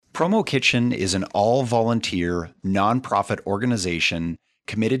Promo Kitchen is an all-volunteer, nonprofit organization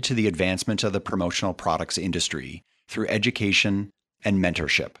committed to the advancement of the promotional products industry through education and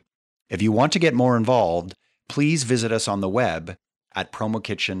mentorship. If you want to get more involved, please visit us on the web at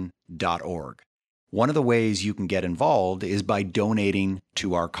promokitchen.org. One of the ways you can get involved is by donating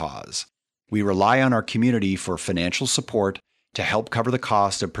to our cause. We rely on our community for financial support to help cover the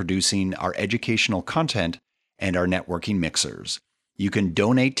cost of producing our educational content and our networking mixers. You can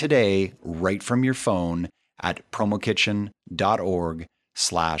donate today right from your phone at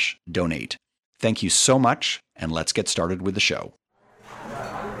promokitchen.org/donate. Thank you so much, and let's get started with the show.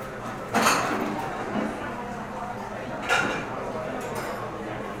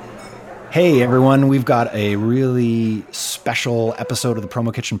 Hey everyone, we've got a really special episode of the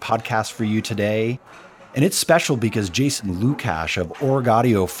Promo Kitchen podcast for you today. And it's special because Jason Lukash of Org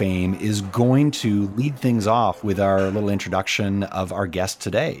Audio fame is going to lead things off with our little introduction of our guest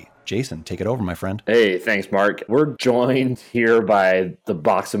today. Jason, take it over, my friend. Hey, thanks, Mark. We're joined here by the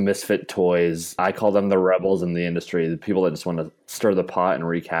box of misfit toys. I call them the rebels in the industry, the people that just want to stir the pot and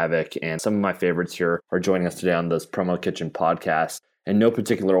wreak havoc. And some of my favorites here are joining us today on this Promo Kitchen podcast. In no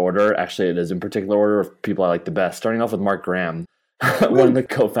particular order, actually it is in particular order of people I like the best, starting off with Mark Graham. One of the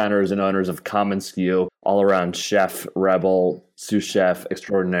co-founders and owners of commonsku, all-around chef, rebel, sous chef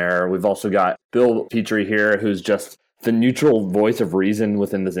extraordinaire. We've also got Bill Petrie here, who's just the neutral voice of reason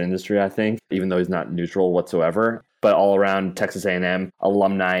within this industry, I think, even though he's not neutral whatsoever. But all-around Texas A&M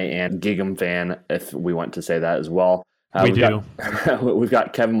alumni and Gig'em fan, if we want to say that as well. We've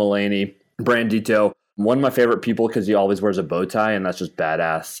got Kevin Mullaney, Brandito. One of my favorite people because he always wears a bow tie, and that's just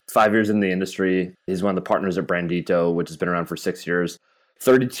badass. 5 years in the industry. He's one of the partners at Brandito, which has been around for 6 years.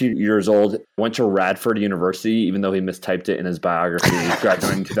 32 years old. Went to Radford University, even though he mistyped it in his biography.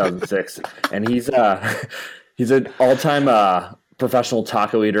 Graduated in 2006. And he's an all-time professional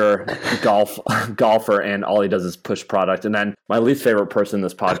taco eater, golfer, and all he does is push product. And then my least favorite person in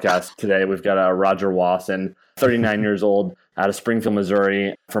this podcast today, we've got Roger Wasson, 39 years old, out of Springfield,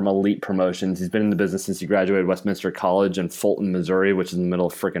 Missouri, from Elite Promotions. He's been in the business since he graduated Westminster College in Fulton, Missouri, which is in the middle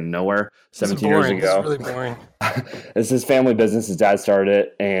of freaking nowhere, 17 years ago. It's really boring. It's his family business. His dad started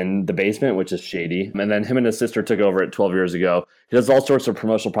it in the basement, which is shady. And then him and his sister took over it 12 years ago. He does all sorts of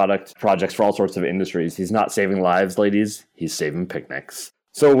promotional projects for all sorts of industries. He's not saving lives, ladies. He's saving picnics.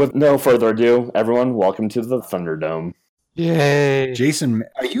 So with no further ado, everyone, welcome to the Thunderdome. Yay. Jason,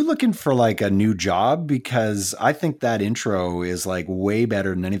 are you looking for like a new job? Because I think that intro is like way better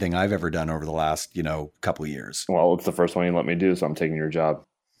than anything I've ever done over the last, couple of years. Well, it's the first one you let me do, so I'm taking your job.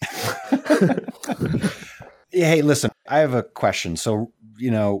 Hey, listen, I have a question. So,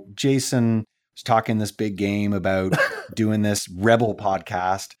 Jason was talking this big game about doing this Rebel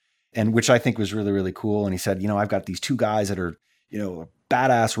podcast, and which I think was really, really cool. And he said, I've got these two guys that are,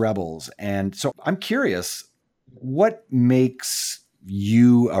 badass rebels. And so I'm curious, what makes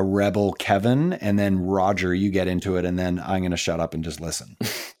you a rebel, Kevin? And then Roger, you get into it, and then I'm going to shut up and just listen.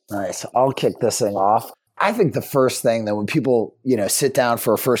 Nice. I'll kick this thing off. I think the first thing that when people, sit down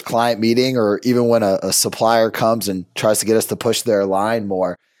for a first client meeting, or even when a supplier comes and tries to get us to push their line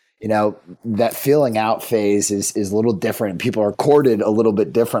more, that feeling out phase is a little different. People are courted a little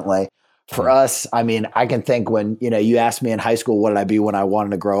bit differently. For us, I can think when, you asked me in high school, what did I be when I wanted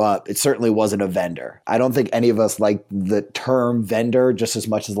to grow up? It certainly wasn't a vendor. I don't think any of us like the term vendor just as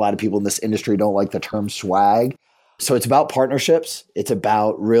much as a lot of people in this industry don't like the term swag. So it's about partnerships. It's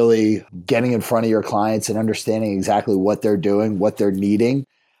about really getting in front of your clients and understanding exactly what they're doing, what they're needing,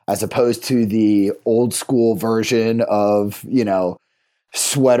 as opposed to the old school version of,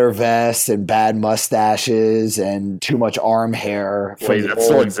 sweater vests and bad mustaches and too much arm hair. Wait, that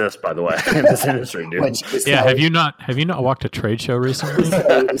still exists, by the way, in this industry, dude. Yeah, have you not walked a trade show recently?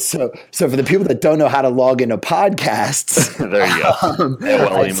 So for the people that don't know how to log into podcasts, there you go.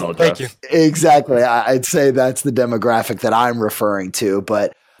 Email address. Thank you. Exactly. I'd say that's the demographic that I'm referring to,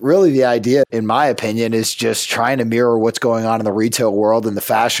 but really the idea, in my opinion, is just trying to mirror what's going on in the retail world and the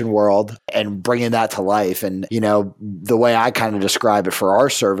fashion world and bringing that to life. And, the way I kind of describe it for our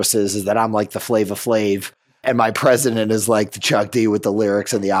services is that I'm like the Flava Flav and my president is like the Chuck D with the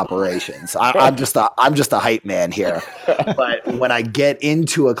lyrics and the operations. I'm just a hype man here. But when I get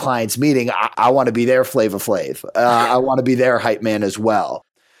into a client's meeting, I want to be their Flava Flav. I want to be their hype man as well.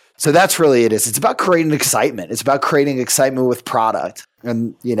 So that's really it is. It's about creating excitement. It's about creating excitement with product.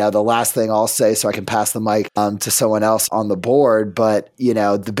 And, the last thing I'll say, so I can pass the mic to someone else on the board. But,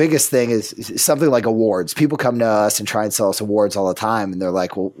 the biggest thing is something like awards. People come to us and try and sell us awards all the time. And they're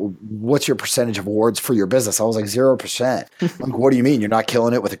like, well, what's your percentage of awards for your business? I was like, 0%. Like, what do you mean? You're not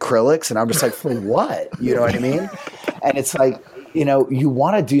killing it with acrylics? And I'm just like, for what? You know what I mean? And it's like, you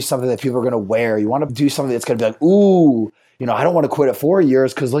want to do something that people are going to wear. You want to do something that's going to be like, ooh, I don't want to quit at 4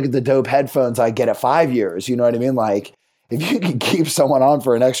 years because look at the dope headphones I get at 5 years. You know what I mean? Like, if you can keep someone on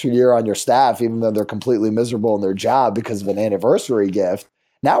for an extra year on your staff, even though they're completely miserable in their job because of an anniversary gift,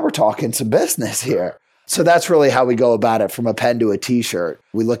 now we're talking some business here. So that's really how we go about it from a pen to a t-shirt.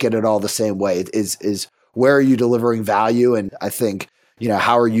 We look at it all the same way. Is where are you delivering value? And I think,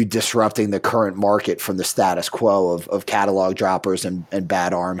 how are you disrupting the current market from the status quo of catalog droppers and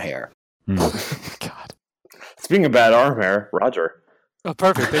bad arm hair? God. Speaking of bad arm hair, Roger. Oh,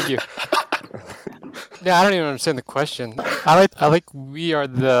 perfect. Thank you. Yeah, I don't even understand the question. I like we are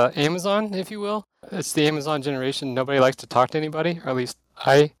the Amazon, if you will. It's the Amazon generation. Nobody likes to talk to anybody, or at least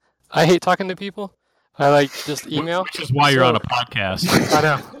I hate talking to people. I like just email. Which is why you're on a podcast. I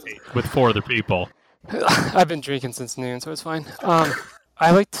know. With 4 other people. I've been drinking since noon, so it's fine.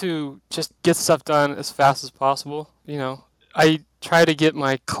 I like to just get stuff done as fast as possible. I try to get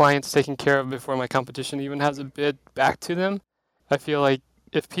my clients taken care of before my competition even has a bid back to them. I feel like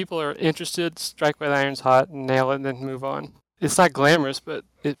if people are interested, strike while the iron's hot, nail it, and then move on. It's not glamorous, but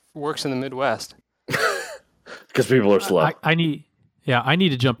it works in the Midwest. Because people are slow. I need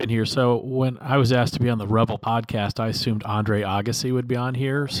to jump in here. So when I was asked to be on the Rebel podcast, I assumed Andre Agassi would be on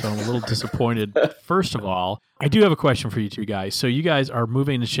here. So I'm a little disappointed. First of all, I do have a question for you two guys. So you guys are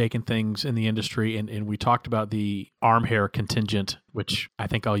moving and shaking things in the industry, and we talked about the arm hair contingent, which I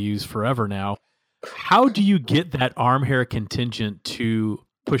think I'll use forever now. How do you get that arm hair contingent to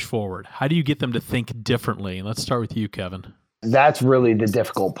push forward? How do you get them to think differently? And let's start with you, Kevin. That's really the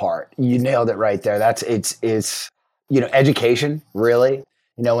difficult part. You nailed it right there. It's education, really.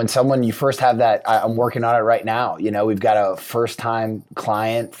 When you first have that, I'm working on it right now. We've got a first time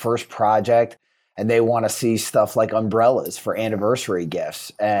client, first project, and they want to see stuff like umbrellas for anniversary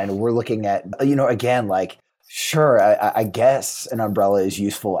gifts. And we're looking at, again, like, sure, I guess an umbrella is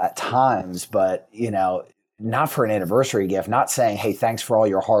useful at times, but, not for an anniversary gift, not saying, hey, thanks for all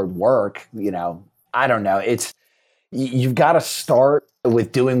your hard work. I don't know. You've got to start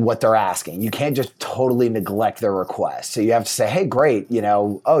with doing what they're asking. You can't just totally neglect their request. So you have to say, hey, great.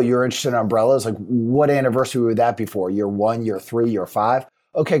 You're interested in umbrellas. Like, what anniversary would that be for? Year 1, year 3, year 5?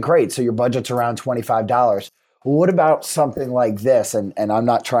 Okay, great. So your budget's around $25. Well, what about something like this? And I'm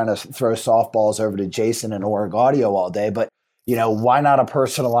not trying to throw softballs over to Jason and Org Audio all day, but why not a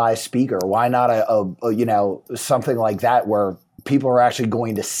personalized speaker? Why not a something like that where people are actually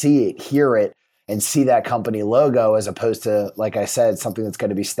going to see it, hear it, and see that company logo, as opposed to, like I said, something that's going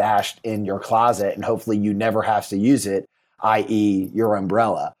to be stashed in your closet and hopefully you never have to use it, i.e. your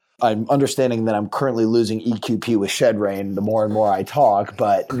umbrella. I'm understanding that I'm currently losing EQP with Shed Rain the more and more I talk,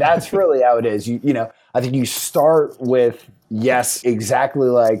 but that's really how it is. I think you start with, yes, exactly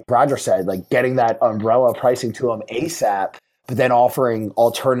like Roger said, like getting that umbrella pricing to them ASAP, but then offering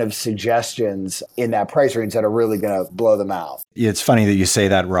alternative suggestions in that price range that are really going to blow them out. It's funny that you say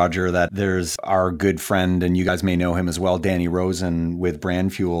that, Roger, that there's our good friend, and you guys may know him as well, Danny Rosen with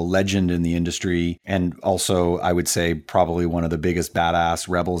Brand Fuel, legend in the industry, and also I would say probably one of the biggest badass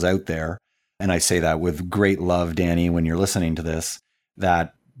rebels out there. And I say that with great love, Danny, when you're listening to this,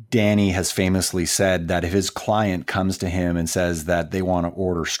 that Danny has famously said that if his client comes to him and says that they want to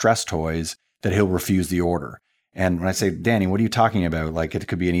order stress toys, that he'll refuse the order. And when I say, Danny, what are you talking about? Like, it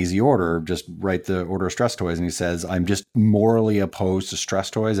could be an easy order. Just write the order of stress toys. And he says, I'm just morally opposed to stress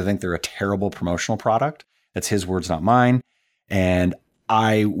toys. I think they're a terrible promotional product. That's his words, not mine. And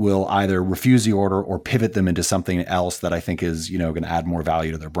I will either refuse the order or pivot them into something else that I think is, going to add more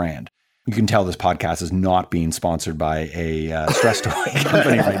value to their brand. You can tell this podcast is not being sponsored by a stress toy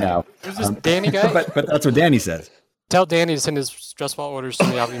company right now. Who's this Danny guy? But that's what Danny says. Tell Danny to send his stress ball orders to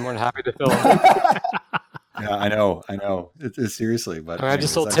me. I'll be more than happy to fill them. Yeah, I know. It's seriously, but I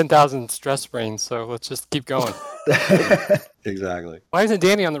just sold 10,000 stress brains, so let's just keep going. Exactly. Why isn't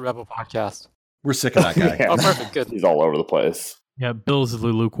Danny on the Rebel podcast? We're sick of that guy. Yeah. Oh, perfect. Good. He's all over the place. Yeah, Bill's the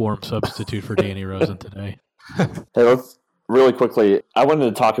lukewarm substitute for Danny Rosen today. Hey, let's really quickly, I wanted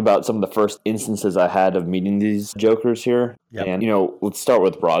to talk about some of the first instances I had of meeting these jokers here. Yep. And, let's start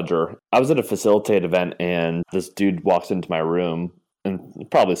with Roger. I was at a Facilitate event, and this dude walks into my room, and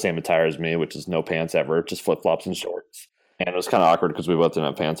probably the same attire as me, which is no pants ever, just flip-flops and shorts. And it was kind of awkward because we both didn't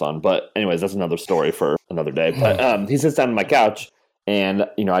have pants on. But anyways, that's another story for another day. But he sits down on my couch, and,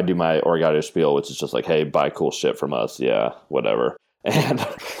 I do my Org Audio spiel, which is just like, hey, buy cool shit from us. Yeah, whatever. And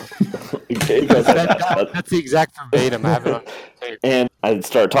that's the exact verbatim. I have it on tape. And I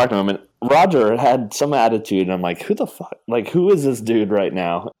started talking to him, and Roger had some attitude, and I'm like, who the fuck? Like, who is this dude right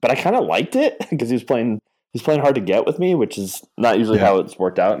now? But I kind of liked it because he was playing He's playing hard to get with me, which is not usually how it's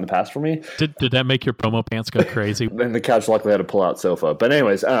worked out in the past for me. Did that make your promo pants go crazy? And the couch luckily had a pull-out sofa. But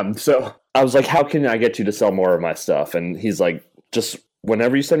anyways, so I was like, how can I get you to sell more of my stuff? And he's like, just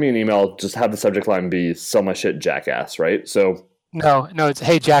whenever you send me an email, just have the subject line be "sell my shit, jackass," right? So No, it's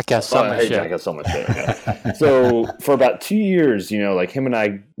hey jackass, sell my hey, shit. jackass, sell my shit. Okay. So for about 2 years, like him and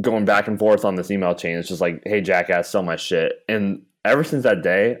I going back and forth on this email chain, it's just like, hey jackass, sell my shit. And ever since that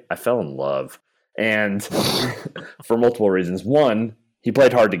day, I fell in love. And for multiple reasons. One, he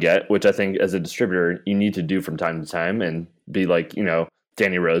played hard to get, which I think as a distributor, you need to do from time to time and be like,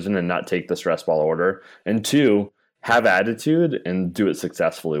 Danny Rosen and not take the stress ball order. And two, have attitude and do it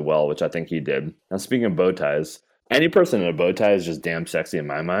successfully well, which I think he did. Now, speaking of bow ties, any person in a bow tie is just damn sexy in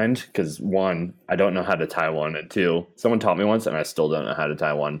my mind because one, I don't know how to tie one, and two, someone taught me once and I still don't know how to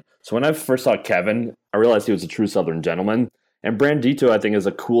tie one. So when I first saw Kevin, I realized he was a true Southern gentleman. And Brandito, I think, is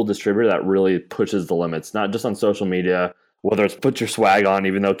a cool distributor that really pushes the limits, not just on social media, whether it's put your swag on,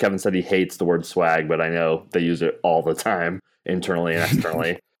 even though Kevin said he hates the word swag, but I know they use it all the time, internally and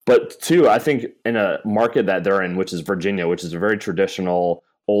externally. But two, I think in a market that they're in, which is Virginia, which is a very traditional,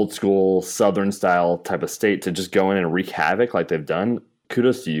 old school, Southern style type of state, to just go in and wreak havoc like they've done,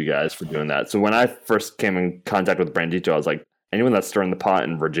 kudos to you guys for doing that. So when I first came in contact with Brandito, I was like, anyone that's stirring the pot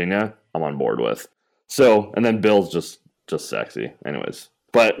in Virginia, I'm on board with. So, and then Bill's just sexy. Anyways.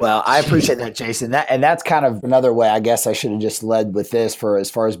 But well, I appreciate that, Jason. That's kind of another way I guess I should have just led with this for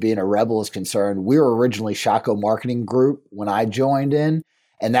as far as being a rebel is concerned. We were originally Shockoe Marketing Group when I joined in.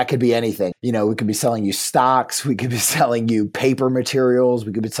 And that could be anything. We could be selling you stocks. We could be selling you paper materials.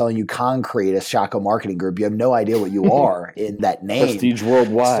 We could be selling you concrete as Shockoe Marketing Group. You have no idea what you are in that name. Prestige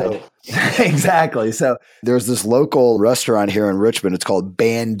worldwide. Exactly. So there's this local restaurant here in Richmond. It's called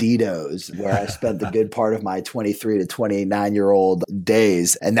Banditos, where I spent the good part of my 23 to 29-year-old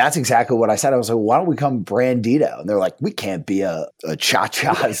days. And that's exactly what I said. I was like, why don't we come Brandito? And they're like, we can't be a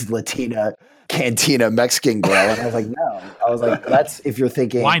Cha-Cha's Latina Cantina Mexican grill. And I was like, no. I was like, that's if you're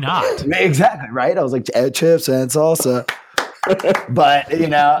thinking. Why not? Exactly, right? I was like, chips and salsa. But,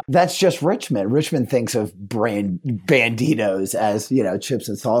 that's just Richmond. Richmond thinks of Banditos as, chips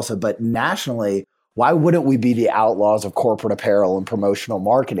and salsa. But nationally, why wouldn't we be the outlaws of corporate apparel and promotional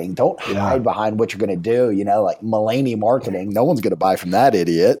marketing? Don't hide behind what you're going to do, like Mulaney marketing. No one's going to buy from that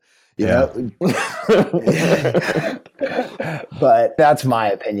idiot. You know? But that's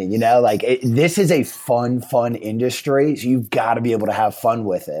my opinion, this is a fun industry. So you've got to be able to have fun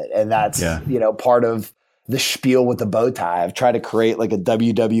with it. And that's, part of the spiel with the bow tie. I've tried to create like a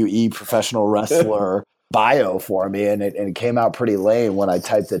WWE professional wrestler bio for me, and it came out pretty lame when I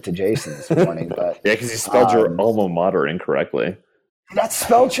typed it to Jason this morning. But yeah, because you spelled your alma mater incorrectly. That's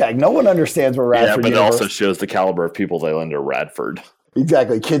spell check. No one understands what Radford. Yeah, but it also shows the caliber of people they lend to Radford.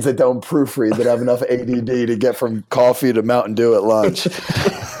 Exactly. Kids that don't proofread, that have enough ADD to get from coffee to Mountain Dew at lunch.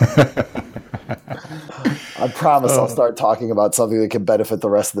 I promise I'll start talking about something that can benefit the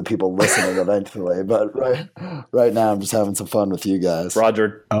rest of the people listening eventually. But right now, I'm just having some fun with you guys.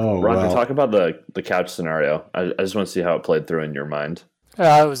 Roger, talk about the couch scenario. I just want to see how it played through in your mind.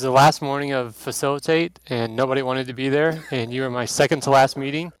 It was the last morning of Facilitate, and nobody wanted to be there. And you were my second to last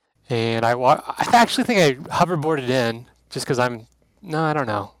meeting. And I actually think I hoverboarded in just because I don't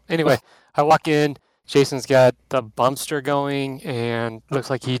know. Anyway, I walk in. Jason's got the bumpster going and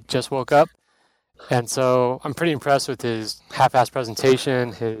looks like he just woke up. And so I'm pretty impressed with his half-assed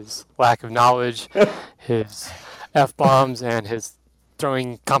presentation, his lack of knowledge, his F-bombs, and his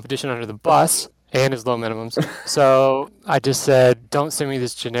throwing competition under the bus, and his low minimums. So I just said, don't send me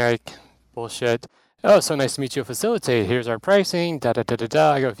this generic bullshit. Oh, so nice to meet you at Facilitate. Here's our pricing,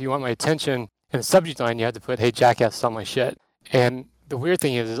 da-da-da-da-da. I go, if you want my attention, in the subject line, you have to put, hey, jackass, sell my shit. And the weird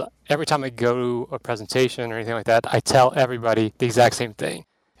thing is every time I go to a presentation or anything like that, I tell everybody the exact same thing.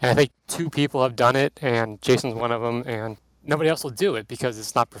 And I think 2 people have done it, and Jason's one of them, and nobody else will do it because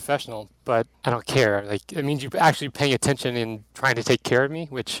it's not professional. But I don't care. It means you're actually paying attention and trying to take care of me,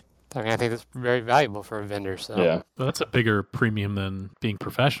 which I think that's very valuable for a vendor. So yeah, well, that's a bigger premium than being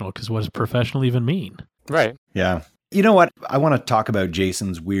professional, because what does professional even mean? Right. Yeah. You know what? I want to talk about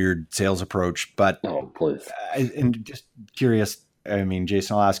Jason's weird sales approach, but please. And just curious. I mean,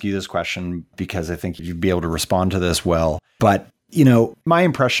 Jason, I'll ask you this question because I think you'd be able to respond to this well. But my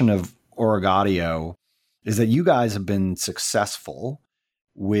impression of Origatio is that you guys have been successful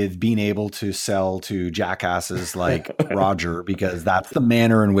with being able to sell to jackasses like Roger, because that's the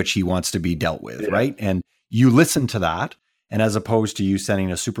manner in which he wants to be dealt with, right? And you listen to that. And as opposed to you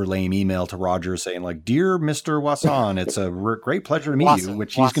sending a super lame email to Roger saying like, dear Mr. Wasson, it's a great pleasure to meet you,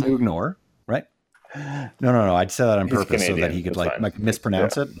 which he's going to ignore, right? No. I'd say that on He's purpose Canadian. so that he could That's fine.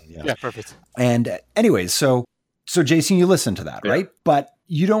 mispronounce it. Yeah, perfect. And anyways, so Jason, you listen to that, right? But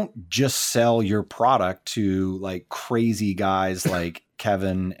you don't just sell your product to like crazy guys like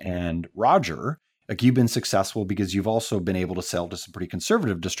Kevin and Roger. Like you've been successful because you've also been able to sell to some pretty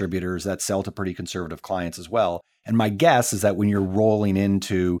conservative distributors that sell to pretty conservative clients as well. And my guess is that when you're rolling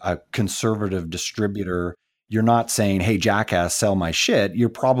into a conservative distributor, you're not saying, "Hey, jackass, sell my shit." You're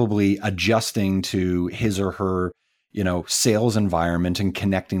probably adjusting to his or her, sales environment and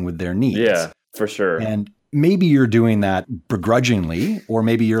connecting with their needs. Yeah, for sure. And maybe you're doing that begrudgingly, or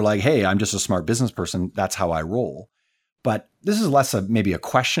maybe you're like, "Hey, I'm just a smart business person. That's how I roll." But this is less of maybe a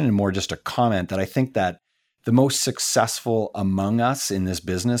question and more just a comment that I think that the most successful among us in this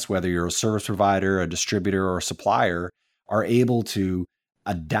business, whether you're a service provider, a distributor, or a supplier, are able to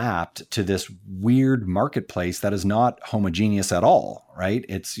adapt to this weird marketplace that is not homogeneous at all, right?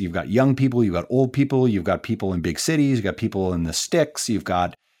 You've got young people, you've got old people, you've got people in big cities, you've got people in the sticks, you've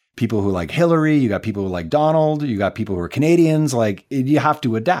got people who like Hillary, you got people who like Donald, you got people who are Canadians. Like you have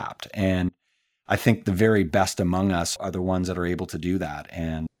to adapt. And I think the very best among us are the ones that are able to do that.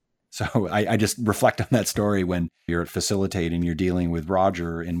 And so I just reflect on that story when you're at Facilitate and you're dealing with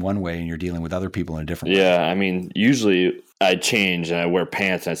Roger in one way and you're dealing with other people in a different way. Yeah, I mean, usually I change and I wear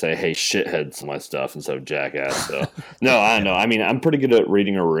pants and I say, "Hey, shithead," to my stuff instead of jackass. So no, I don't know. I mean, I'm pretty good at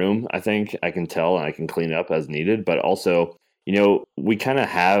reading a room. I think I can tell and I can clean up as needed. But also, we kind of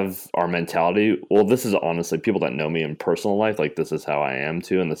have our mentality. Well, this is honestly people that know me in personal life. Like this is how I am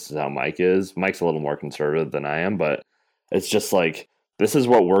too. And this is how Mike is. Mike's a little more conservative than I am, but it's just like, this is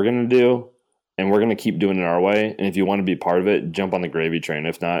what we're going to do, and we're going to keep doing it our way. And if you want to be part of it, jump on the gravy train.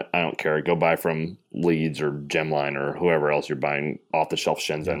 If not, I don't care. Go buy from Leeds or Gemline or whoever else you're buying off-the-shelf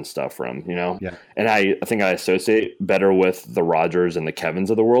Shenzhen stuff from, Yeah. And I think I associate better with the Rogers and the Kevins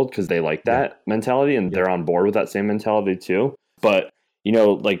of the world because they like that mentality, and they're on board with that same mentality too. But,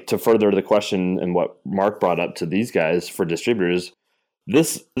 like to further the question and what Mark brought up to these guys for distributors,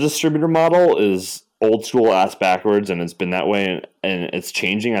 this distributor model is old school ass backwards, and it's been that way, and it's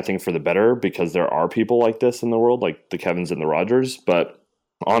changing, I think, for the better because there are people like this in the world, like the Kevins and the Rogers. But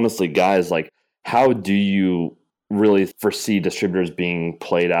honestly, guys, like, how do you really foresee distributors being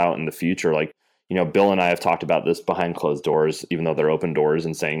played out in the future? Like, Bill and I have talked about this behind closed doors, even though they're open doors,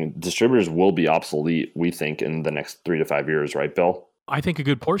 and saying distributors will be obsolete, we think, in the next 3 to 5 years, right, Bill? I think a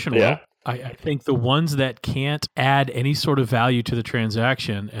good portion will. I think the ones that can't add any sort of value to the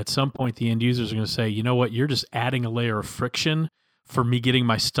transaction, at some point the end users are going to say, "You know what, you're just adding a layer of friction for me getting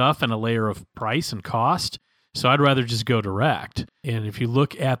my stuff and a layer of price and cost. So I'd rather just go direct." And if you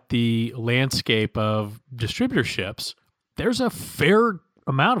look at the landscape of distributorships, there's a fair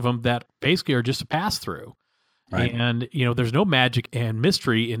amount of them that basically are just a pass-through. Right. And, there's no magic and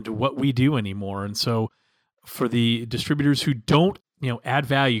mystery into what we do anymore. And so for the distributors who don't, add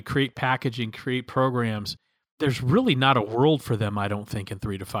value, create packaging, create programs, there's really not a world for them, I don't think, in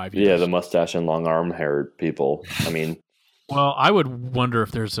 3 to 5 years. Yeah, the mustache and long arm hair people. I mean, well, I would wonder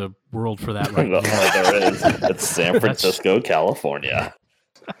if there's a world for that right now. There is. It's San Francisco, California.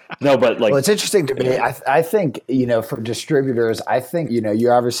 No, but well, it's interesting to me. I think, for distributors, I think,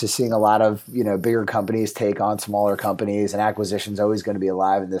 you're obviously seeing a lot of, bigger companies take on smaller companies, and acquisition's always going to be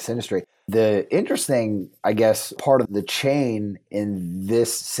alive in this industry. The interesting, I guess, part of the chain in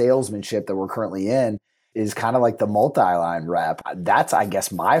this salesmanship that we're currently in is kind of like the multi-line rep. That's, I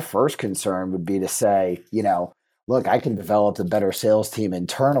guess, my first concern would be to say, look, I can develop a better sales team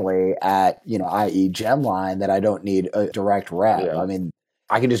internally at, i.e. Gemline, that I don't need a direct rep. Yeah. I mean,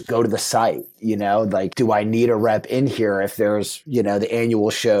 I can just go to the site, like, do I need a rep in here if there's, the annual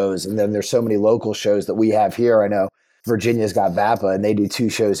shows, and then there's so many local shows that we have here. I know Virginia's got VAPA and they do 2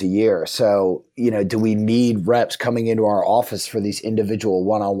 shows a year. So, do we need reps coming into our office for these individual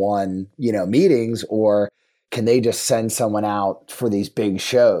one-on-one, meetings, or can they just send someone out for these big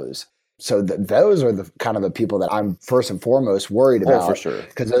shows? So those are the kind of the people that I'm first and foremost worried about. For sure.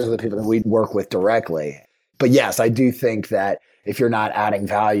 Because those are the people that we work with directly. But yes, I do think that if you're not adding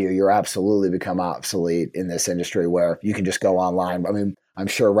value, you're absolutely become obsolete in this industry where you can just go online. I mean, I'm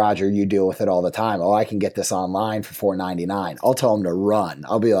sure, Roger, you deal with it all the time. Oh, I can get this online for $4.99. I'll tell them to run.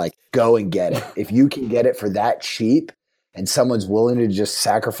 I'll be like, go and get it. If you can get it for that cheap and someone's willing to just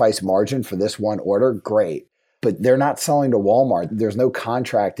sacrifice margin for this one order, great. But they're not selling to Walmart. There's no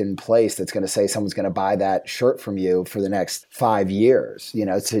contract in place that's going to say someone's going to buy that shirt from you for the next 5 years.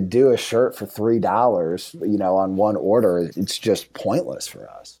 To do a shirt for $3, on one order, it's just pointless for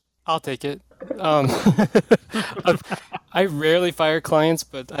us. I'll take it. I rarely fire clients,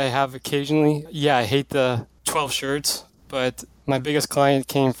 but I have occasionally. Yeah, I hate the 12 shirts, but My biggest client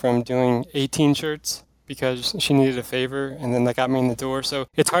came from doing 18 shirts because she needed a favor, and then that got me in the door. So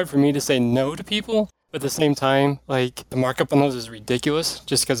it's hard for me to say no to people, but at the same time, like, the markup on those is ridiculous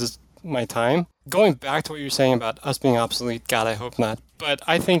just because it's my time. Going back to what you're saying about us being obsolete, God, I hope not. But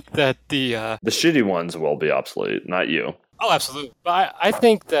I think that the shitty ones will be obsolete, not you. Oh, absolutely. But I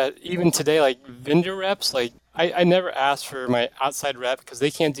think that even today, like, vendor reps, like, I never asked for my outside rep because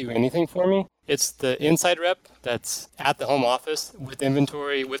they can't do anything for me. It's the inside rep that's at the home office with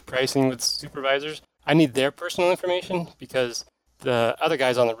inventory, with pricing, with supervisors. I need their personal information because the other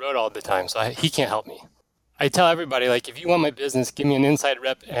guy's on the road all the time, so he can't help me. I tell everybody, like, if you want my business, give me an inside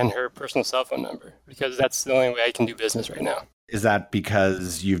rep and her personal cell phone number because that's the only way I can do business right now. Is that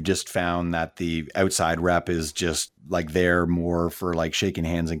because you've just found that the outside rep is just like there more for like shaking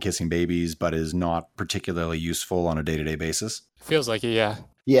hands and kissing babies, but is not particularly useful on a day-to-day basis? Feels like it, yeah.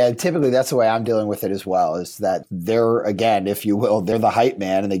 Yeah, typically that's the way I'm dealing with it as well, is that they're, again, if you will, they're the hype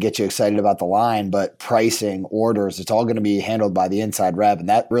man and they get you excited about the line, but pricing, orders, it's all going to be handled by the inside rep. And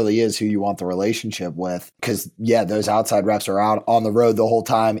that really is who you want the relationship with. Because, yeah, those outside reps are out on the road the whole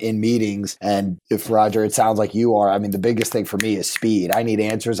time in meetings. And if, Roger, it sounds like you are, I mean, the biggest thing for me is speed. I need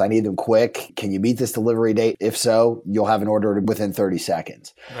answers. I need them quick. Can you meet this delivery date? If so, you'll have an order within 30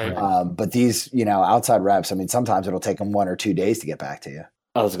 seconds. Right. But these, outside reps, I mean, sometimes it'll take them 1 or 2 days to get back to you.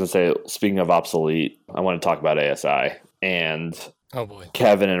 I was going to say, speaking of obsolete, I want to talk about ASI. And oh boy,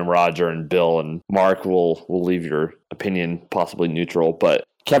 Kevin and Roger and Bill and Mark will leave your opinion possibly neutral. But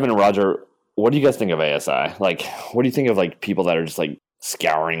Kevin and Roger, what do you guys think of ASI? Like, what do you think of like people that are just like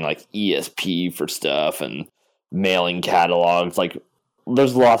scouring like ESP for stuff and mailing catalogs? Like,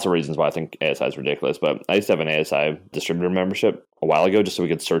 there's lots of reasons why I think ASI is ridiculous, but I used to have an ASI distributor membership a while ago just so we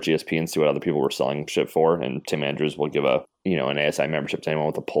could search ESP and see what other people were selling shit for. And Tim Andrews will give an ASI membership to anyone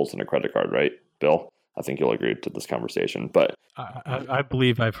with a pulse and a credit card, right, Bill? I think you'll agree to this conversation. But I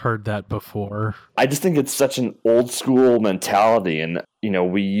believe I've heard that before. I just think it's such an old school mentality. And,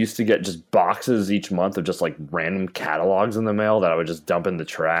 we used to get just boxes each month of just like random catalogs in the mail that I would just dump in the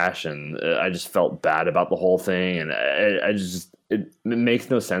trash. And I just felt bad about the whole thing. And it makes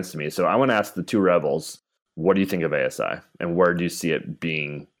no sense to me. So I want to ask the two rebels, what do you think of ASI? And where do you see it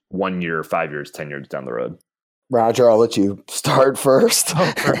being 1 year, 5 years, 10 years down the road? Roger, I'll let you start first.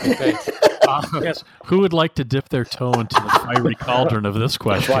 Oh, perfect. Thanks. Yes. Who would like to dip their toe into the fiery cauldron of this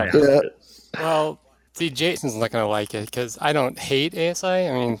question? Well, see, Jason's not going to like it because I don't hate ASI.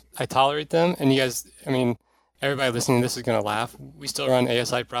 I mean, I tolerate them. And you guys, everybody listening to this is going to laugh. We still run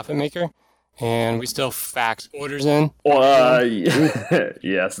ASI Profit Maker, and we still fax orders in.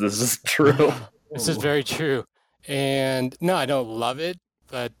 Yes, this is true. This is very true. And no, I don't love it,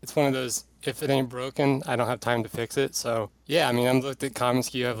 but it's one of those, if it ain't broken, I don't have time to fix it. So, yeah, I've looked at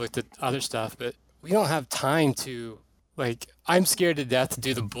commonsku, I've looked at other stuff, but we don't have time to, I'm scared to death to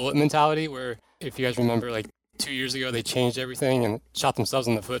do the bullet mentality where, if you guys remember, 2 years ago, they changed everything and shot themselves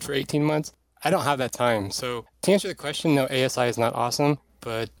in the foot for 18 months. I don't have that time. So, to answer the question, no, ASI is not awesome,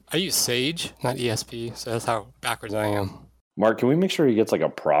 but I use Sage, not ESP, so that's how backwards I am. Mark, can we make sure he gets a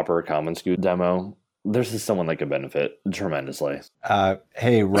proper commonsku demo? There's just someone that could benefit tremendously.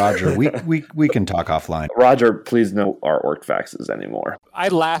 Hey, Roger, we can talk offline. Roger, please no artwork faxes anymore. I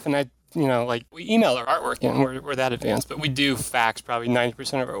laugh and we email our artwork in. We're that advanced, but we do fax probably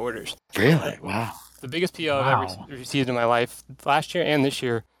 90% of our orders. Really? Wow. The biggest PO I've ever received in my life last year and this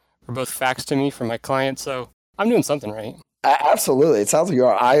year were both faxed to me from my clients. So I'm doing something right. Absolutely. It sounds like you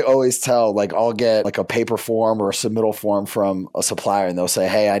are. I always tell, I'll get a paper form or a submittal form from a supplier and they'll say,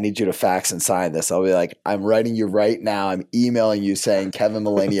 hey, I need you to fax and sign this. I'll be like, I'm writing you right now. I'm emailing you saying Kevin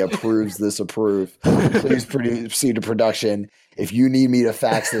Mullany approves this approved. Please proceed to production. If you need me to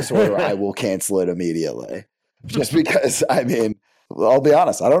fax this order, I will cancel it immediately. Just because, I'll be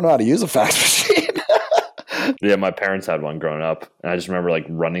honest, I don't know how to use a fax machine. Yeah, my parents had one growing up, and I just remember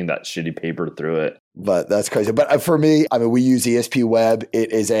running that shitty paper through it. But that's crazy. But for me, we use ESP Web.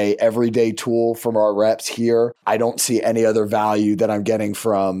 It is a everyday tool from our reps here. I don't see any other value that I'm getting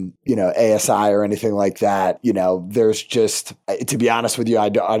from, ASI or anything like that. There's just, to be honest with you, I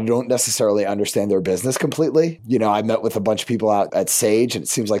don't necessarily understand their business completely. I met with a bunch of people out at Sage, and it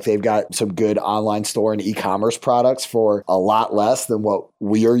seems like they've got some good online store and e-commerce products for a lot less than what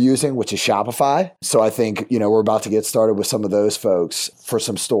we are using, which is Shopify. So I think, we're about to get started with some of those folks for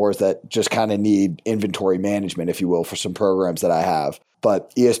some stores that just kind of need inventory management, if you will, for some programs that I have.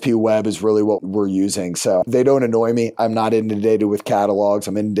 But ESP Web is really what we're using. So they don't annoy me. I'm not inundated with catalogs.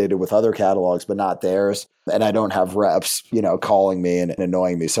 I'm inundated with other catalogs, but not theirs. And I don't have reps, calling me and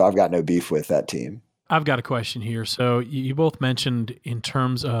annoying me. So I've got no beef with that team. I've got a question here. So you both mentioned in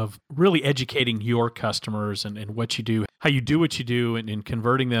terms of really educating your customers and what you do, how you do what you do and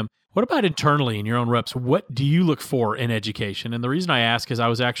converting them. What about internally in your own reps? What do you look for in education? And the reason I ask is I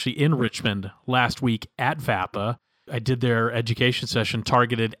was actually in Richmond last week at VAPA. I did their education session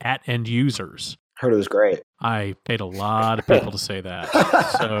targeted at end users. Heard it was great. I paid a lot of people to say that.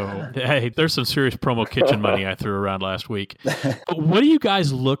 So, hey, there's some serious promo kitchen money I threw around last week. But what do you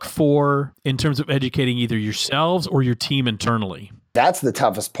guys look for in terms of educating either yourselves or your team internally? That's the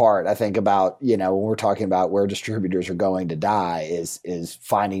toughest part, I think, about, when we're talking about where distributors are going to die is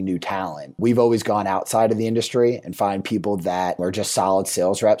finding new talent. We've always gone outside of the industry and find people that are just solid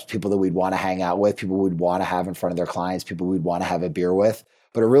sales reps, people that we'd want to hang out with, people we'd want to have in front of their clients, people we'd want to have a beer with.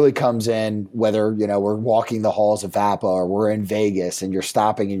 But it really comes in whether, we're walking the halls of VAPA or we're in Vegas and you're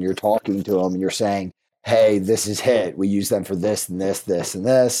stopping and you're talking to them and you're saying, hey, this is HIT. We use them for this and this, this and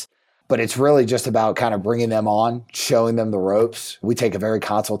this. But it's really just about kind of bringing them on, showing them the ropes. We take a very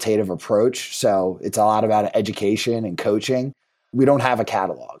consultative approach. So it's a lot about education and coaching. We don't have a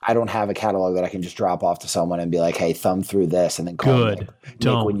catalog. I don't have a catalog that I can just drop off to someone and be like, hey, thumb through this and then call me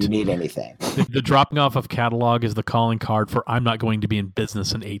when you need anything. The dropping off of catalog is the calling card for I'm not going to be in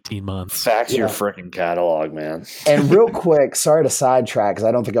business in 18 months. Fax your freaking catalog, man. And real quick, sorry to sidetrack because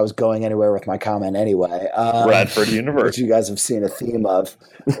I don't think I was going anywhere with my comment anyway. Radford University. Which you guys have seen a theme of.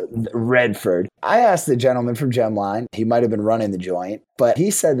 Redford. I asked the gentleman from Gemline, he might have been running the joint, but he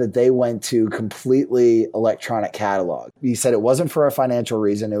said that they went to completely electronic catalog. He said it wasn't for a financial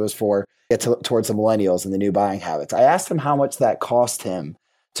reason. It was for towards the millennials and the new buying habits. I asked him how much that cost him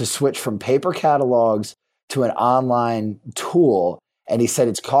to switch from paper catalogs to an online tool. And he said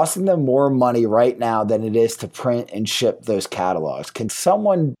it's costing them more money right now than it is to print and ship those catalogs. Can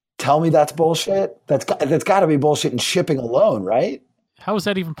someone tell me that's bullshit? That's got to be bullshit in shipping alone, right? How is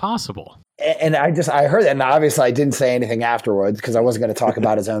that even possible? And I heard that, and obviously I didn't say anything afterwards because I wasn't going to talk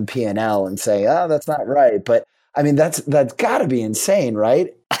about his own P&L and say, oh, that's not right. But I mean, that's got to be insane,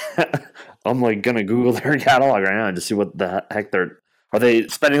 right? I'm going to Google their catalog right now and just see what the heck are they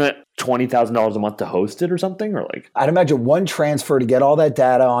spending like $20,000 a month to host it or something? Or like, I'd imagine one transfer to get all that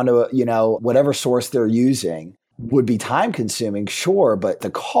data onto, whatever source they're using would be time consuming, sure. But the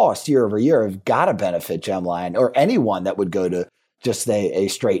cost year over year have got to benefit Gemline or anyone that would go to just a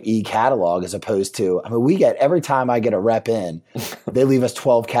straight e-catalog as opposed to, we get, every time I get a rep in, they leave us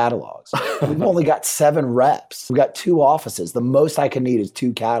 12 catalogs. We've only got 7 reps. We've got 2 offices. The most I can need is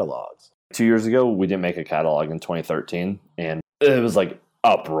 2 catalogs. 2 years ago, we didn't make a catalog in 2013, and it was like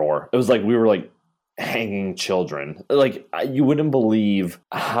uproar. It was like we were like hanging children. Like, you wouldn't believe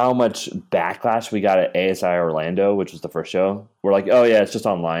how much backlash we got at ASI Orlando, which was the first show. We're like, oh yeah, it's just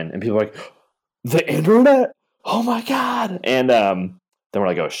online. And people are like, the internet? Oh my God. And then we're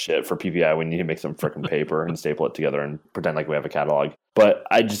like, oh shit, for PPI, we need to make some freaking paper and staple it together and pretend like we have a catalog. But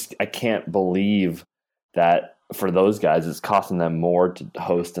I can't believe that for those guys, it's costing them more to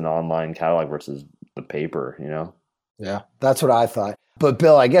host an online catalog versus the paper, Yeah, that's what I thought. But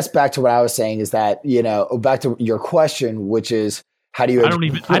Bill, I guess back to what I was saying is that, back to your question, which is, how do you?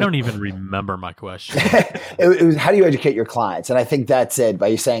 I don't even remember my question. It was how do you educate your clients? And I think that's it. By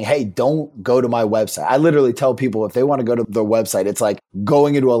you saying, "Hey, don't go to my website." I literally tell people if they want to go to the website, it's like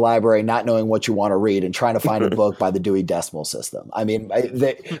going into a library, not knowing what you want to read, and trying to find a book by the Dewey Decimal System.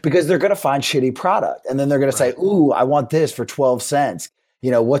 Because they're going to find shitty product, and then they're going to say, "Ooh, I want this for 12 cents."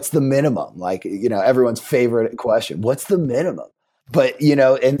 What's the minimum? Like, everyone's favorite question: what's the minimum? But,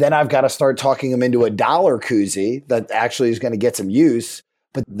 and then I've got to start talking them into a $1 koozie that actually is going to get some use,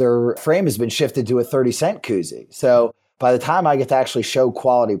 but their frame has been shifted to a 30-cent koozie. So by the time I get to actually show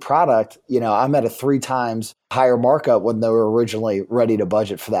quality product, I'm at a 3 times higher markup when they were originally ready to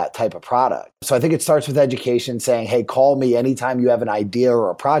budget for that type of product. So I think it starts with education, saying, hey, call me anytime you have an idea or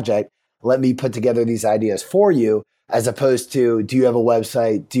a project. Let me put together these ideas for you, as opposed to, do you have a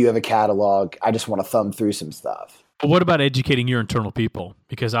website? Do you have a catalog? I just want to thumb through some stuff. But what about educating your internal people?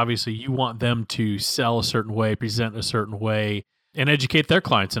 Because obviously you want them to sell a certain way, present a certain way, and educate their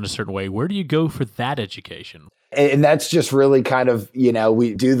clients in a certain way. Where do you go for that education? And that's just really kind of,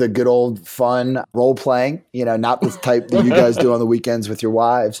 we do the good old fun role playing, not the type that you guys do on the weekends with your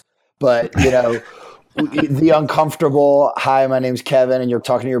wives, but, the uncomfortable, hi, my name's Kevin, and you're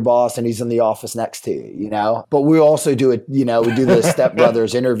talking to your boss and he's in the office next to you, But we also do it, we do the Step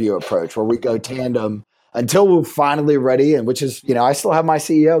Brothers interview approach where we go tandem until we're finally ready, and which is, I still have my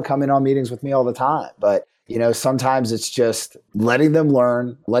CEO come in on meetings with me all the time. But, sometimes it's just letting them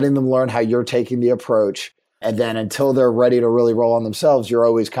learn how you're taking the approach. And then until they're ready to really roll on themselves, you're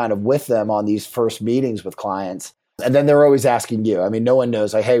always kind of with them on these first meetings with clients. And then they're always asking you. I mean, no one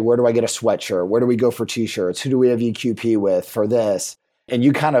knows, like, hey, where do I get a sweatshirt? Where do we go for t-shirts? Who do we have EQP with for this? And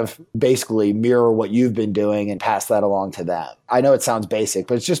you kind of basically mirror what you've been doing and pass that along to them. I know it sounds basic,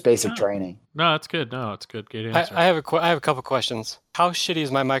 but it's just basic training. No, it's good. No, it's good. Good answer. I have a couple questions. How shitty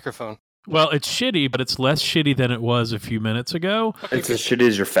is my microphone? Well, it's shitty, but it's less shitty than it was a few minutes ago. It's as shitty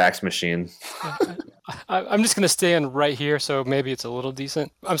as your fax machine. I'm just going to stand right here, so maybe it's a little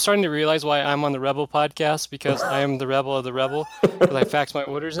decent. I'm starting to realize why I'm on the Rebel podcast, because I am the rebel of the rebel, because I fax my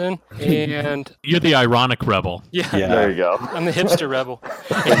orders in. And You're the ironic rebel. yeah, There you go. I'm the hipster rebel.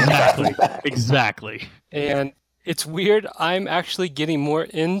 Exactly. And it's weird. I'm actually getting more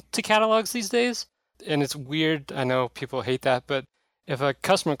into catalogs these days. And it's weird. I know people hate that, but if a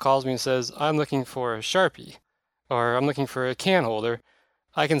customer calls me and says, I'm looking for a Sharpie or I'm looking for a can holder,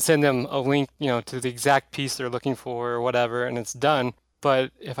 I can send them a link, to the exact piece they're looking for or whatever, and it's done.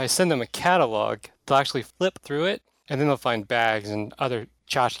 But if I send them a catalog, they'll actually flip through it, and then they'll find bags and other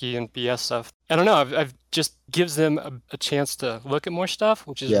tchotchke and BS stuff. I don't know. I've just gives them a chance to look at more stuff,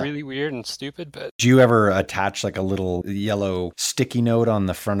 which is really weird and stupid. But Do you ever attach like a little yellow sticky note on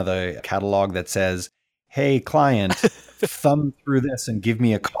the front of the catalog that says, hey, client, thumb through this and give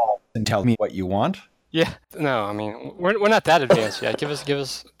me a call and tell me what you want? yeah, no, I mean we're not that advanced yet. Give us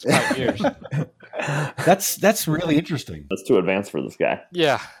 5 years. That's really interesting. That's too advanced for this guy.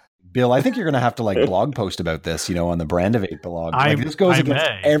 Yeah. Bill, I think you're going to have to blog post about this, on the Brandivate blog. This goes I against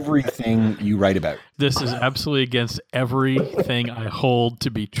may. everything you write about. This is absolutely against everything I hold to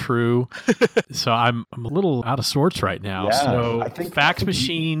be true. So I'm a little out of sorts right now. Yeah, So I think- fax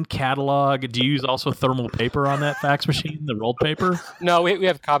machine, catalog. Do you use also thermal paper on that fax machine, the rolled paper? No, we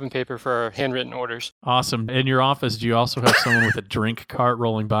have carbon paper for our handwritten orders. Awesome. In your office, do you also have someone with a drink cart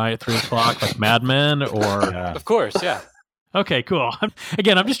rolling by at 3 o'clock like Mad Men? Or Of course, yeah. Okay, cool. I'm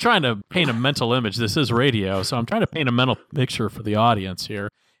just trying to paint a mental image. This is radio, so I'm trying to paint a mental picture for the audience here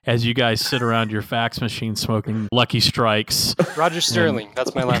as you guys sit around your fax machine smoking Lucky Strikes. Roger Sterling,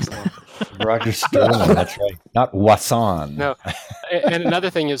 that's my last name. Roger Sterling, that's right. Not Wasson. No. And another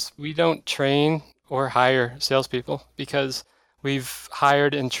thing is we don't train or hire salespeople because we've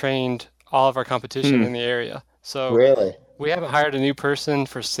hired and trained all of our competition in the area. So Really? we haven't hired a new person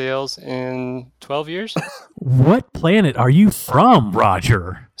for sales in 12 years. What planet are you from,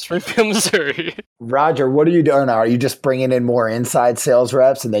 Roger? Springfield, Missouri. Roger, what are you doing now? Are you just bringing in more inside sales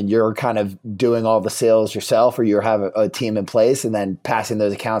reps and then you're kind of doing all the sales yourself, or you have a team in place and then passing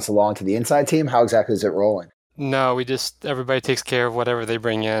those accounts along to the inside team? How exactly is it rolling? No, everybody takes care of whatever they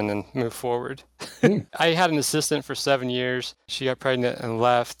bring in and move forward. I had an assistant for 7 years. She got pregnant and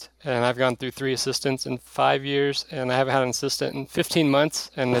left. And I've gone through 3 assistants in 5 years. And I haven't had an assistant in 15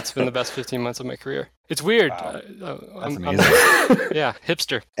 months. And it's been the best 15 months of my career. It's weird. Wow. I'm amazing. yeah,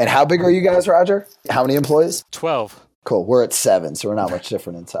 hipster. And how big are you guys, Roger? How many employees? 12. Cool. We're at 7, so we're not much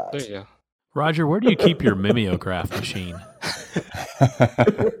different in There size. you go. Roger, where do you keep your mimeograph machine?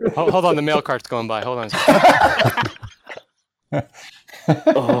 Hold on, the mail cart's going by. Hold on a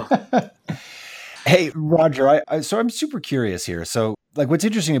second. Hey, Roger, so I'm super curious here. So, what's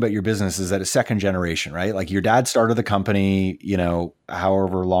interesting about your business is that it's second generation, right? Like your dad started the company,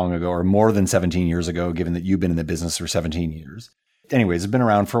 however long ago, or more than 17 years ago, given that you've been in the business for 17 years. Anyways, it's been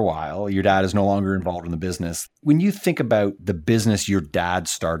around for a while. Your dad is no longer involved in the business. When you think about the business your dad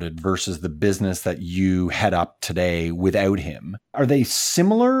started versus the business that you head up today without him, are they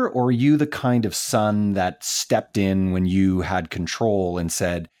similar, or are you the kind of son that stepped in when you had control and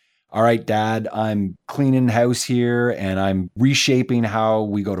said, all right, Dad, I'm cleaning house here and I'm reshaping how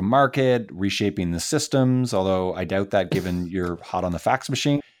we go to market, reshaping the systems, although I doubt that given you're hot on the fax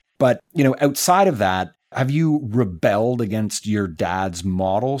machine. But, outside of that, have you rebelled against your dad's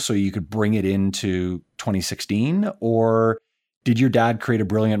model so you could bring it into 2016? Or did your dad create a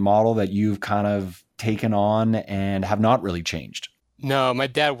brilliant model that you've kind of taken on and have not really changed? No, my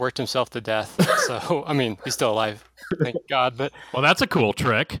dad worked himself to death. So, I mean, he's still alive. Thank God. But Well, that's a cool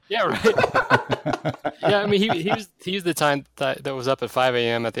trick. yeah, right. Yeah, I mean, he was the time that was up at 5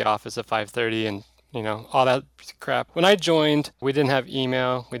 a.m. at the office at 5:30 and, all that crap. When I joined, we didn't have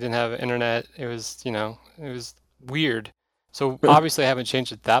email. We didn't have internet. It was, it was weird. So obviously I haven't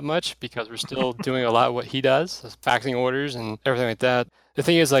changed it that much because we're still doing a lot of what he does, faxing orders and everything like that. The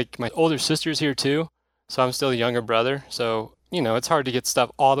thing is, my older sister's here too. So I'm still a younger brother. So, it's hard to get stuff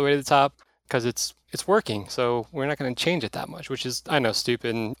all the way to the top because it's working. So we're not going to change it that much, which is, I know,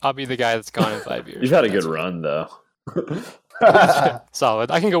 stupid. And I'll be the guy that's gone in 5 years. You've had a good run, though.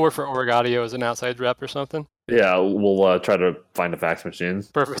 Solid. I can go work for Org Audio as an outside rep or something. Yeah, we'll try to find a fax machine.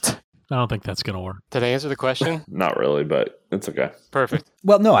 Perfect. I don't think that's going to work. Did I answer the question? Not really, but it's okay. Perfect.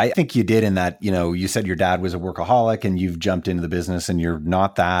 Well, no, I think you did in that, you said your dad was a workaholic and you've jumped into the business and you're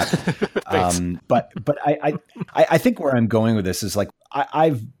not that. But I think where I'm going with this is like,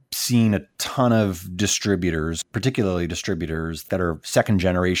 I've seen a ton of distributors, particularly distributors that are second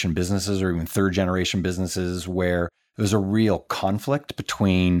generation businesses or even third generation businesses where there's a real conflict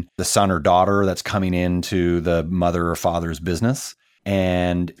between the son or daughter that's coming into the mother or father's business.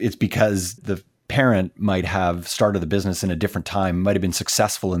 And it's because the parent might have started the business in a different time, might have been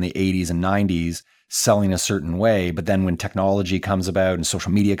successful in the 80s and 90s, selling a certain way. But then when technology comes about and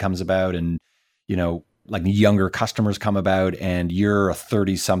social media comes about and, like younger customers come about and you're a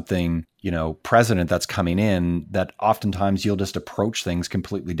 30-something, president that's coming in, that oftentimes you'll just approach things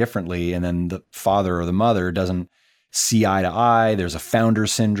completely differently. And then the father or the mother doesn't see eye to eye. There's a founder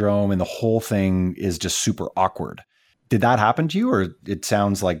syndrome and the whole thing is just super awkward. Did that happen to you? Or it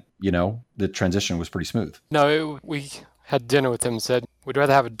sounds like, the transition was pretty smooth. No, we had dinner with him and said, we'd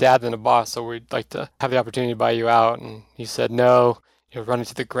rather have a dad than a boss. So we'd like to have the opportunity to buy you out. And he said, no, you're running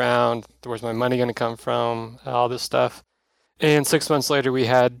to the ground. Where's my money going to come from? All this stuff. And 6 months later, we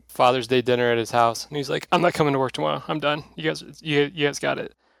had Father's Day dinner at his house. And he's like, I'm not coming to work tomorrow. I'm done. You guys got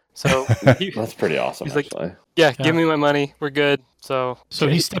it. So that's pretty awesome. He's actually. Like, yeah, give me my money. We're good. So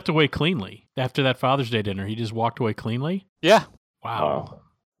he stepped away cleanly after that Father's Day dinner. He just walked away cleanly. Yeah. Wow.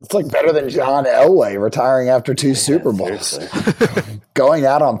 It's like better than John Elway retiring after 2 Super Bowls. Going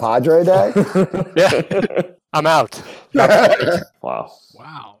out on Padre Day? Yeah. I'm out.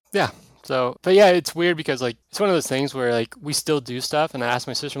 Wow. Yeah. So, but yeah, it's weird because like, it's one of those things where like we still do stuff. And I asked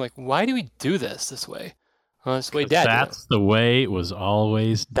my sister, I'm like, why do we do this way? Well, that's the way Dad did it. That's the way it was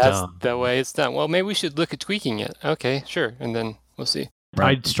always done. That's the way it's done. Well, maybe we should look at tweaking it. Okay, sure. And then we'll see.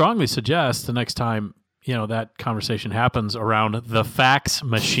 Right. I'd strongly suggest the next time, that conversation happens around the fax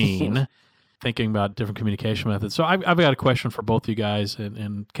machine, thinking about different communication methods. So I've got a question for both you guys.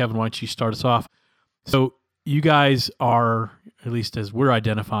 And Kevin, why don't you start us off? So you guys are, at least as we're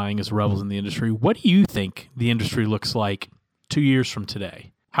identifying as rebels in the industry, what do you think the industry looks like 2 years from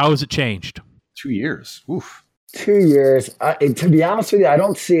today? How has it changed? 2 years. Oof. 2 years. To be honest with you, I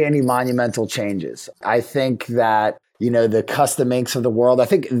don't see any monumental changes. I think that, the custom inks of the world, I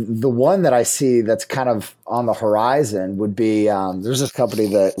think the one that I see that's kind of on the horizon would be, there's this company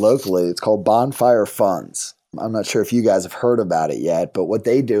that locally, it's called Bonfire Funds. I'm not sure if you guys have heard about it yet, but what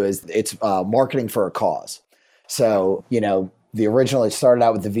they do is it's marketing for a cause. So, the originally started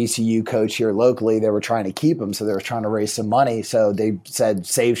out with the VCU coach here locally. They were trying to keep him, so they were trying to raise some money. So they said,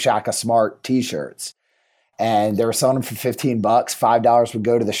 save Shaka Smart t-shirts. And they were selling them for $15. $5 would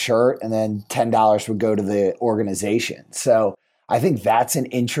go to the shirt, and then $10 would go to the organization. So I think that's an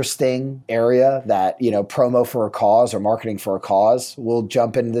interesting area that, promo for a cause or marketing for a cause will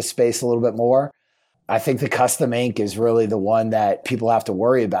jump into this space a little bit more. I think the custom ink is really the one that people have to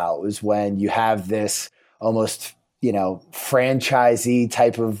worry about, is when you have this almost franchisee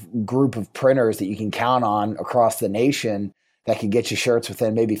type of group of printers that you can count on across the nation that can get you shirts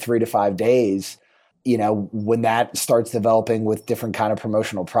within maybe 3 to 5 days. When that starts developing with different kind of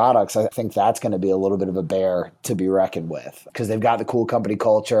promotional products, I think that's going to be a little bit of a bear to be reckoned with, because they've got the cool company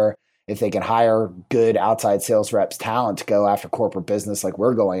culture. If they can hire good outside sales reps talent to go after corporate business like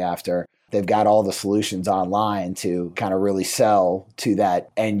we're going after, they've got all the solutions online to kind of really sell to that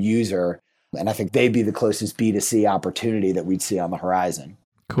end user. And I think they'd be the closest B2C opportunity that we'd see on the horizon.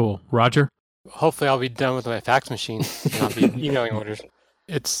 Cool. Roger? Hopefully I'll be done with my fax machine and I'll be emailing orders.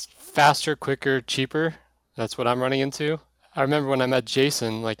 It's faster, quicker, cheaper. That's what I'm running into. I remember when I met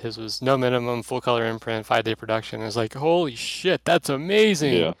Jason, like his was no minimum, full color imprint, 5-day production. It was like, holy shit, that's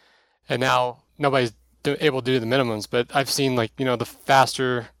amazing. Yeah. And now nobody's able to do the minimums, but I've seen the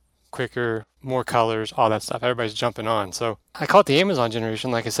faster, quicker, more colors, all that stuff. Everybody's jumping on. So I call it the Amazon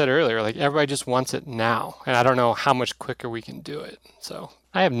generation. Like I said earlier, like everybody just wants it now. And I don't know how much quicker we can do it. So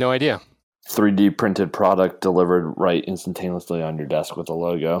I have no idea. 3D printed product delivered right instantaneously on your desk with a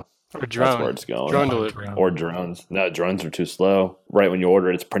logo. Or drone. That's where it's going. Drone delivery. Or drones. No, drones are too slow. Right when you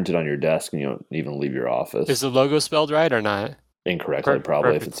order it, it's printed on your desk and you don't even leave your office. Is the logo spelled right or not? Incorrectly,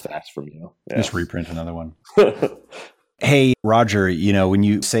 probably, if it's fast from you. Yeah. Just reprint another one. Hey, Roger, when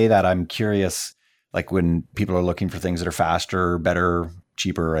you say that, I'm curious, like when people are looking for things that are faster, better,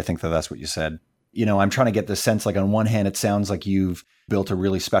 cheaper, I think that's what you said. I'm trying to get the sense, like on one hand, it sounds like you've built a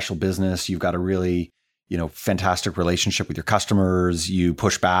really special business. You've got a really, fantastic relationship with your customers. You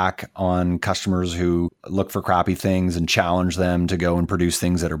push back on customers who look for crappy things and challenge them to go and produce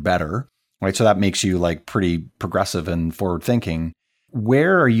things that are better, right? So that makes you like pretty progressive and forward thinking.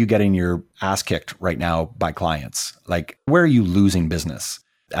 Where are you getting your ass kicked right now by clients? Like, where are you losing business?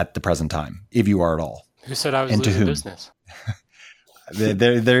 at the present time, if you are at all? Who said I was And to losing whom? business?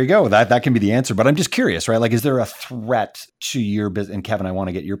 There you go. That can be the answer. But I'm just curious, right? Like, is there a threat to your business? And Kevin, I want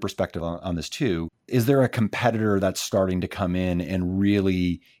to get your perspective on this too. Is there a competitor that's starting to come in and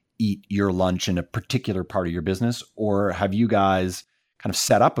really eat your lunch in a particular part of your business? Or have you guys kind of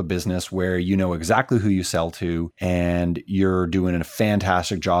set up a business where you know exactly who you sell to and you're doing a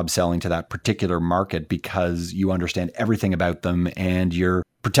fantastic job selling to that particular market because you understand everything about them and you're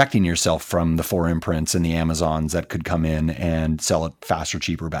protecting yourself from the 4imprints and the Amazons that could come in and sell it faster,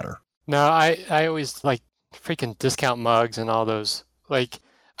 cheaper, better? No, I always like freaking discount mugs and all those. Like,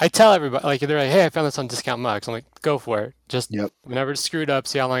 I tell everybody, like, they're like, hey, I found this on discount mugs. I'm like, go for it. Just whenever it's screwed up,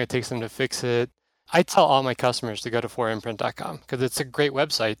 see how long it takes them to fix it. I tell all my customers to go to 4imprint.com because it's a great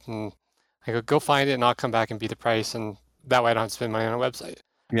website. And I go find it and I'll come back and beat the price. And that way I don't have to spend money on a website.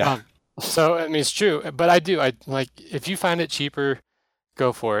 Yeah. So, I mean, it's true. But I like, if you find it cheaper,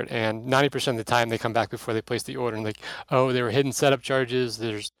 go for it. And 90% of the time they come back before they place the order and like, oh, there were hidden setup charges.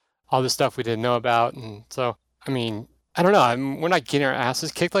 There's all this stuff we didn't know about. And so, I mean, I don't know. We're not getting our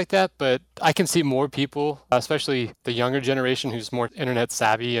asses kicked like that, but I can see more people, especially the younger generation who's more internet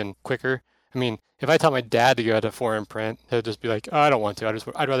savvy and quicker. I mean, if I tell my dad to go to 4imprint, he'll just be like, oh, I don't want to.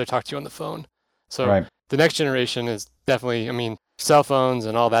 I'd rather talk to you on the phone. So The next generation is definitely, I mean, cell phones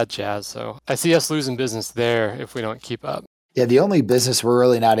and all that jazz. So I see us losing business there if we don't keep up. Yeah, the only business we're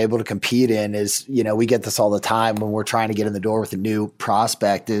really not able to compete in is, we get this all the time when we're trying to get in the door with a new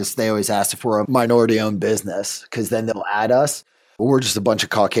prospect is they always ask if we're a minority-owned business because then they'll add us. But we're just a bunch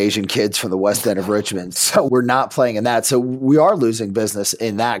of Caucasian kids from the West End of Richmond. So we're not playing in that. So we are losing business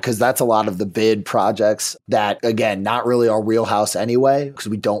in that because that's a lot of the bid projects that, again, not really our wheelhouse anyway, because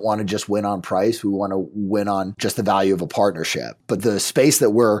we don't want to just win on price. We want to win on just the value of a partnership. But the space that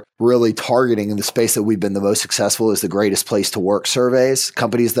we're really targeting and the space that we've been the most successful is the greatest place to work surveys.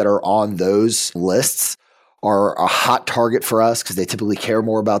 Companies that are on those lists are a hot target for us because they typically care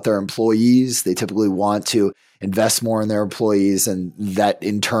more about their employees. They typically want to invest more in their employees. And that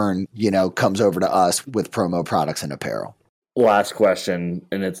in turn, comes over to us with promo products and apparel. Last question,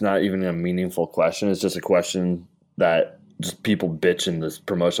 and it's not even a meaningful question. It's just a question that just people bitch in this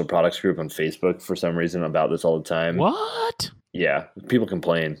promotional products group on Facebook for some reason about this all the time. What? Yeah, people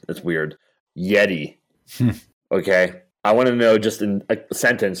complain. It's weird. Yeti. Okay. I want to know just in a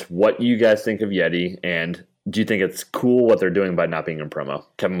sentence what you guys think of Yeti, and do you think it's cool what they're doing by not being in promo?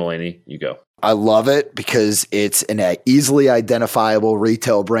 Kevin Mullaney, you go. I love it because it's an easily identifiable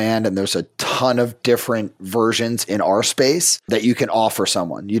retail brand and there's a ton of different versions in our space that you can offer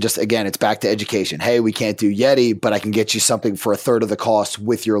someone. You just, again, it's back to education. Hey, we can't do Yeti, but I can get you something for a third of the cost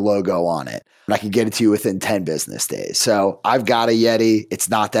with your logo on it. And I can get it to you within 10 business days. So I've got a Yeti. It's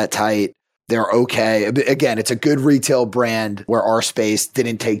not that tight. They're okay. Again, it's a good retail brand where our space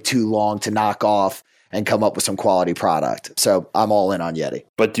didn't take too long to knock off and come up with some quality product. So I'm all in on Yeti.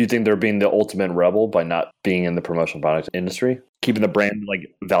 But do you think they're being the ultimate rebel by not being in the promotional product industry? Keeping the brand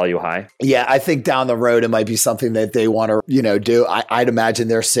like value high? Yeah, I think down the road, it might be something that they want to, do. I'd imagine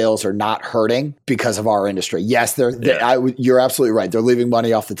their sales are not hurting because of our industry. Yes, you're absolutely right. They're leaving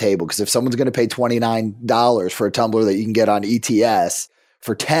money off the table because if someone's going to pay $29 for a tumbler that you can get on ETS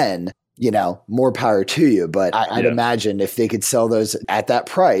for 10, more power to you. But I'd imagine if they could sell those at that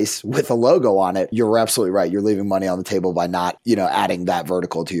price with a logo on it, you're absolutely right. You're leaving money on the table by not, adding that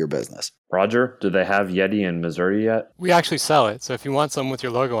vertical to your business. Roger, do they have Yeti in Missouri yet? We actually sell it. So if you want some with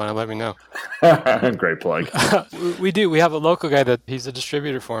your logo on it, let me know. Great plug. We do. We have a local guy that he's a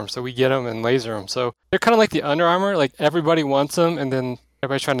distributor for them. So we get them and laser them. So they're kind of like the Under Armour. Like everybody wants them and then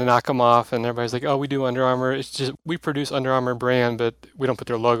everybody's trying to knock them off, and everybody's like, oh, we do Under Armour. It's just, we produce Under Armour brand, but we don't put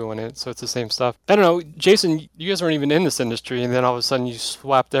their logo in it, so it's the same stuff. I don't know, Jason, you guys weren't even in this industry, and then all of a sudden you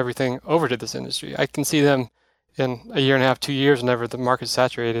swapped everything over to this industry. I can see them in a year and a half, 2 years, whenever the market's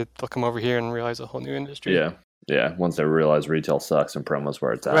saturated, they'll come over here and realize a whole new industry. Yeah. Once they realize retail sucks and promo's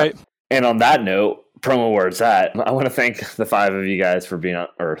where it's at. Right. And on that note, promo where it's at, I want to thank the 5 of you guys for being on,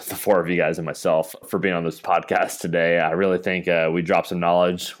 or the 4 of you guys and myself for being on this podcast today. I really think we dropped some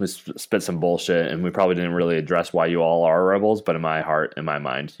knowledge, we spit some bullshit, and we probably didn't really address why you all are rebels, but in my heart, in my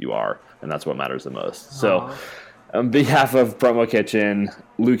mind, you are. And that's what matters the most. So on behalf of Promo Kitchen,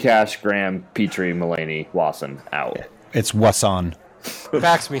 Lukash, Graham, Petrie, Mullaney, Wasson, out. It's Wasson.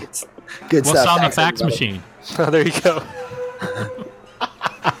 Fax me. Good stuff. Wasson the fax machine. Oh, there you go.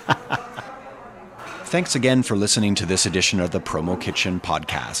 Thanks again for listening to this edition of the Promo Kitchen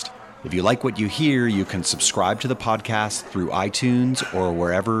podcast. If you like what you hear, you can subscribe to the podcast through iTunes or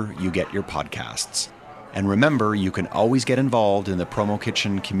wherever you get your podcasts. And remember, you can always get involved in the Promo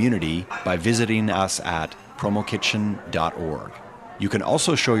Kitchen community by visiting us at promokitchen.org. You can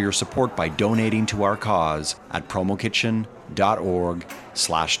also show your support by donating to our cause at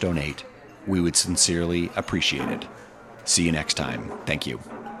promokitchen.org/donate. We would sincerely appreciate it. See you next time. Thank you.